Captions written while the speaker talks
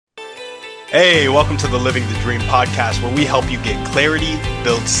Hey, welcome to the Living the Dream podcast, where we help you get clarity,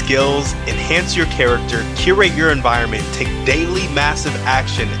 build skills, enhance your character, curate your environment, take daily massive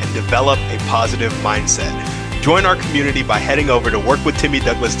action, and develop a positive mindset. Join our community by heading over to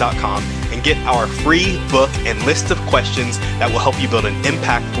workwithtimmydouglas.com and get our free book and list of questions that will help you build an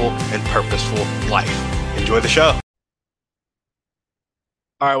impactful and purposeful life. Enjoy the show.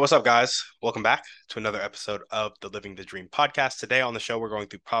 All right, what's up, guys? Welcome back to another episode of the Living the Dream podcast. Today on the show, we're going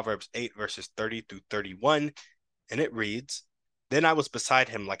through Proverbs 8, verses 30 through 31, and it reads, "Then I was beside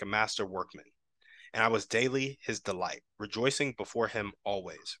him like a master workman, and I was daily his delight, rejoicing before him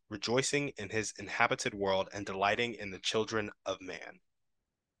always, rejoicing in his inhabited world and delighting in the children of man."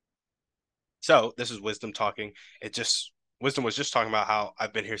 So this is wisdom talking. Wisdom was just talking about how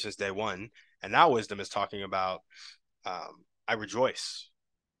I've been here since day one, and now wisdom is talking about I rejoice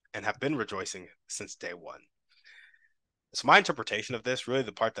and have been rejoicing since day one. So my interpretation of this, really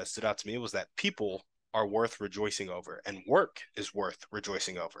the part that stood out to me, was that people are worth rejoicing over and work is worth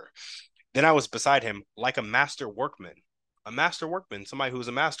rejoicing over. Then I was beside him like a master workman. A master workman, somebody who's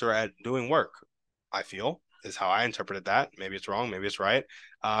a master at doing work, I feel, is how I interpreted that. Maybe it's wrong, maybe it's right.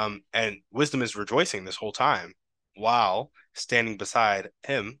 And wisdom is rejoicing this whole time while standing beside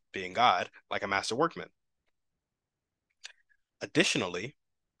him, being God, like a master workman. Additionally,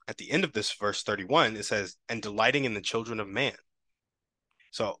 at the end of this verse 31, it says, "and delighting in the children of man."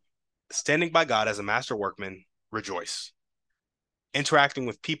 So, standing by God as a master workman, rejoice. Interacting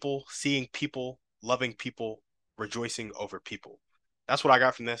with people, seeing people, loving people, rejoicing over people. That's what I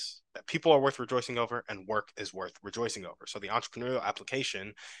got from this, that people are worth rejoicing over and work is worth rejoicing over. So, the entrepreneurial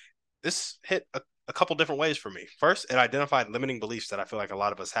application, this hit a couple different ways for me. First, it identified limiting beliefs that I feel like a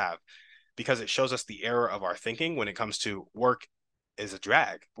lot of us have, because it shows us the error of our thinking when it comes to work is a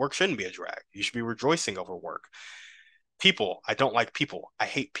drag. Work shouldn't be a drag. You should be rejoicing over work. People, I don't like people. I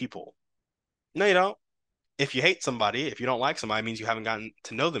hate people. No, you don't. If you hate somebody, if you don't like somebody, it means you haven't gotten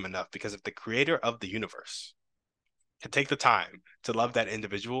to know them enough, because if the creator of the universe can take the time to love that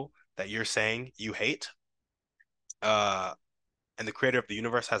individual that you're saying you hate, and the creator of the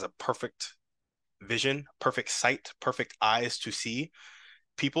universe has a perfect vision, perfect sight, perfect eyes to see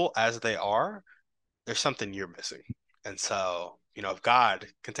people as they are, there's something you're missing. And so, if God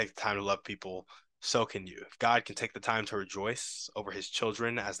can take the time to love people, so can you. If God can take the time to rejoice over his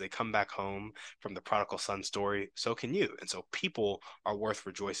children as they come back home from the prodigal son story, so can you. And so people are worth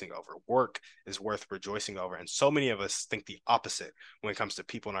rejoicing over. Work is worth rejoicing over. And so many of us think the opposite when it comes to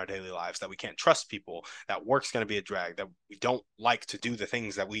people in our daily lives, that we can't trust people, that work's going to be a drag, that we don't like to do the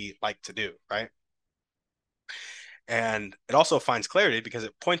things that we like to do, right? And it also finds clarity because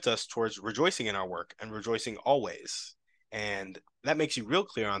it points us towards rejoicing in our work and rejoicing always. And that makes you real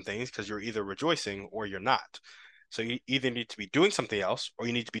clear on things, because you're either rejoicing or you're not. So you either need to be doing something else, or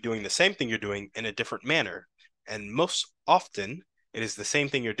you need to be doing the same thing you're doing in a different manner. And most often, it is the same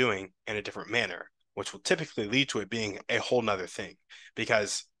thing you're doing in a different manner, which will typically lead to it being a whole nother thing,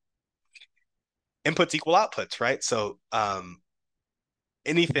 because inputs equal outputs, right? So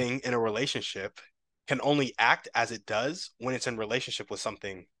anything in a relationship can only act as it does when it's in relationship with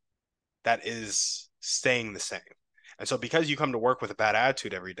something that is staying the same. And so because you come to work with a bad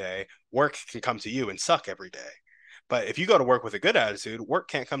attitude every day, work can come to you and suck every day. But if you go to work with a good attitude, work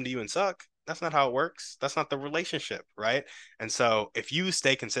can't come to you and suck. That's not how it works. That's not the relationship, right? And so if you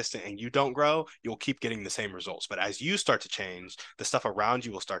stay consistent and you don't grow, you'll keep getting the same results. But as you start to change, the stuff around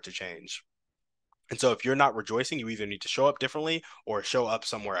you will start to change. And so if you're not rejoicing, you either need to show up differently or show up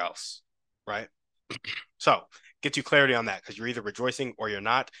somewhere else, right? So get you clarity on that, because you're either rejoicing or you're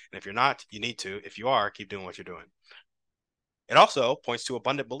not. And if you're not, you need to. If you are, keep doing what you're doing. It also points to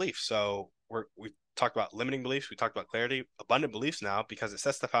abundant belief. So we talked about limiting beliefs. We talked about clarity, abundant beliefs now, because it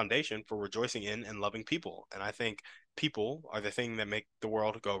sets the foundation for rejoicing in and loving people. And I think people are the thing that make the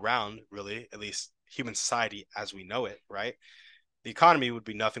world go round, really, at least human society as we know it, right? The economy would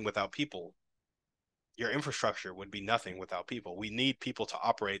be nothing without people. Your infrastructure would be nothing without people. We need people to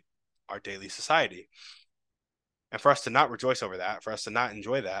operate our daily society. And for us to not rejoice over that, for us to not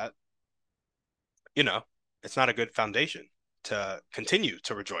enjoy that, it's not a good foundation to continue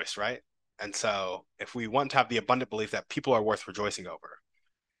to rejoice, right? And so if we want to have the abundant belief that people are worth rejoicing over,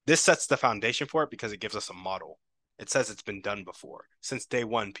 this sets the foundation for it, because it gives us a model. It says it's been done before. Since day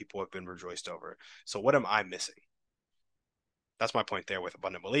one, people have been rejoiced over. So what am I missing? That's my point there with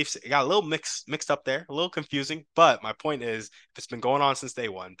abundant beliefs. It got a little mixed up there, a little confusing, but my point is, if it's been going on since day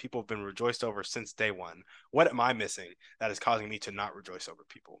one, people have been rejoiced over since day one, what am I missing that is causing me to not rejoice over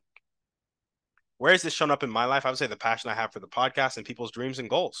people? Where has this shown up in my life? I would say the passion I have for the podcast and people's dreams and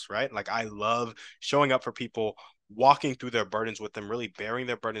goals, right? Like, I love showing up for people, walking through their burdens with them, really bearing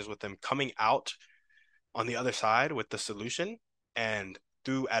their burdens with them, coming out on the other side with the solution and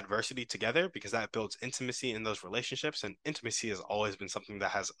through adversity together, because that builds intimacy in those relationships. And intimacy has always been something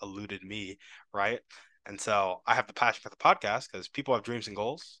that has eluded me, right? And so I have the passion for the podcast because people have dreams and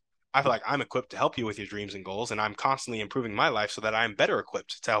goals. I feel like I'm equipped to help you with your dreams and goals, and I'm constantly improving my life so that I'm better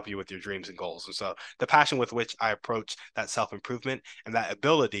equipped to help you with your dreams and goals. And so the passion with which I approach that self-improvement and that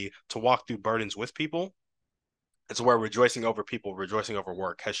ability to walk through burdens with people, it's where rejoicing over people, rejoicing over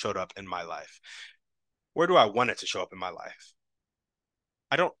work has showed up in my life. Where do I want it to show up in my life?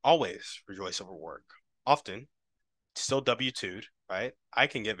 I don't always rejoice over work. Often, still W-2'd, right? I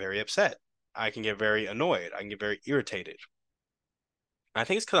can get very upset. I can get very annoyed. I can get very irritated. I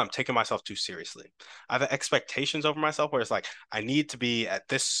think it's because I'm taking myself too seriously. I have expectations over myself where it's like, I need to be at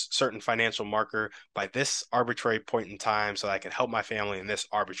this certain financial marker by this arbitrary point in time so I can help my family in this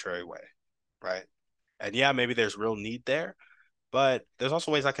arbitrary way, right? And yeah, maybe there's real need there, but there's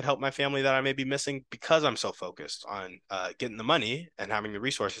also ways I could help my family that I may be missing because I'm so focused on getting the money and having the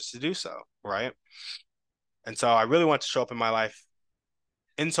resources to do so, right? And so I really want to show up in my life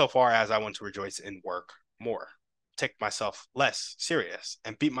insofar as I want to rejoice in work more, take myself less serious,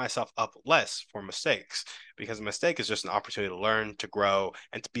 and beat myself up less for mistakes, because a mistake is just an opportunity to learn, to grow,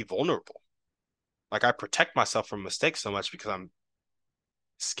 and to be vulnerable. Like, I protect myself from mistakes so much because I'm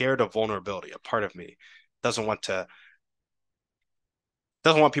scared of vulnerability. A part of me doesn't want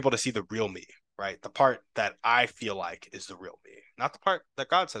people to see the real me, right? The part that I feel like is the real me, not the part that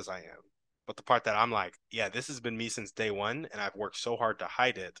God says I am, but the part that I'm like, yeah, this has been me since day one, and I've worked so hard to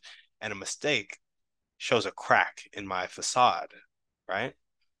hide it, and a mistake shows a crack in my facade, right?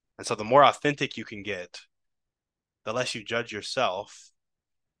 And so the more authentic you can get, the less you judge yourself,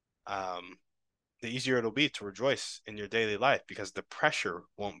 the easier it'll be to rejoice in your daily life because the pressure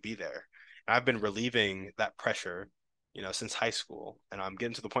won't be there. And I've been relieving that pressure, since high school, and I'm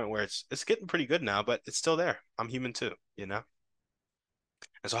getting to the point where it's getting pretty good now, but it's still there. I'm human too. And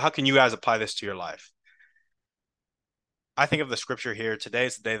so how can you guys apply this to your life? I think of the scripture here. Today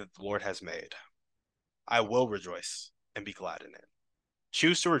is the day that the Lord has made. I will rejoice and be glad in it.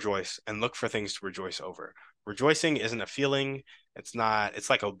 Choose to rejoice and look for things to rejoice over. Rejoicing isn't a feeling. It's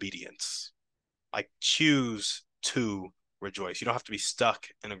like obedience. Like, choose to rejoice. You don't have to be stuck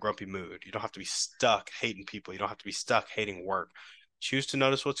in a grumpy mood. You don't have to be stuck hating people. You don't have to be stuck hating work. Choose to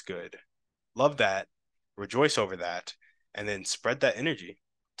notice what's good. Love that. Rejoice over that. And then spread that energy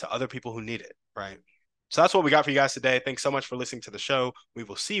to other people who need it, right? So that's what we got for you guys today. Thanks so much for listening to the show. We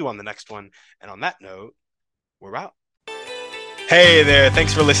will see you on the next one. And on that note, we're out. Hey there,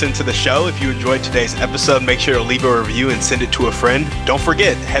 thanks for listening to the show. If you enjoyed today's episode, make sure to leave a review and send it to a friend. Don't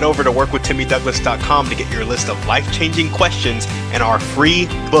forget, head over to workwithtimmydouglas.com to get your list of life-changing questions and our free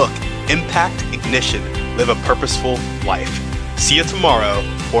book, Impact Ignition, Live a Purposeful Life. See you tomorrow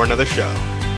for another show.